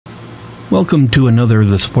Welcome to another of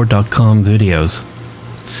the support.com videos.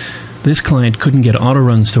 This client couldn't get auto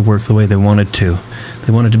runs to work the way they wanted to.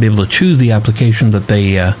 They wanted to be able to choose the application that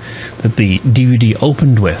the DVD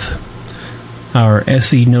opened with. Our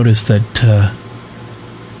SE noticed that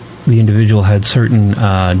the individual had certain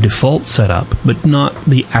defaults set up, but not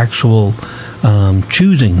the actual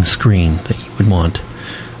choosing screen that you would want.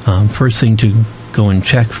 First thing to go and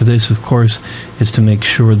check for this, of course, is to make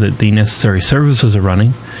sure that the necessary services are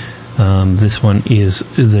running. This one is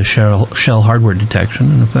the shell hardware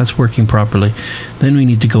detection, and if that's working properly, then we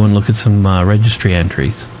need to go and look at some registry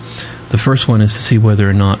entries. The first one is to see whether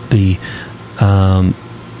or not the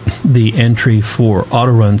entry for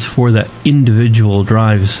auto runs for that individual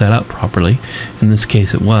drive is set up properly. In this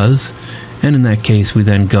case it was, and in that case we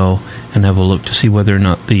then go and have a look to see whether or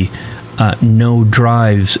not the no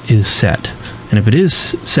drives is set. And if it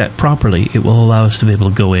is set properly, it will allow us to be able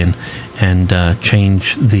to go in and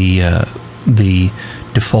change the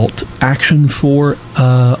default action for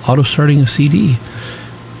auto starting a CD.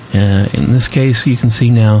 In this case, you can see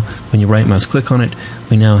now when you right mouse click on it,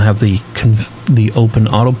 we now have the open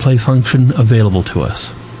autoplay function available to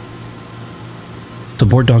us.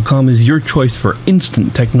 Support.com is your choice for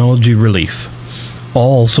instant technology relief.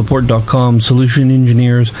 All Support.com solution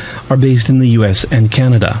engineers are based in the US and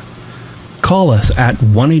Canada. Call us at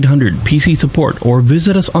 1-800-PC-SUPPORT or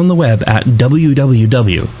visit us on the web at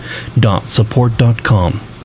www.support.com.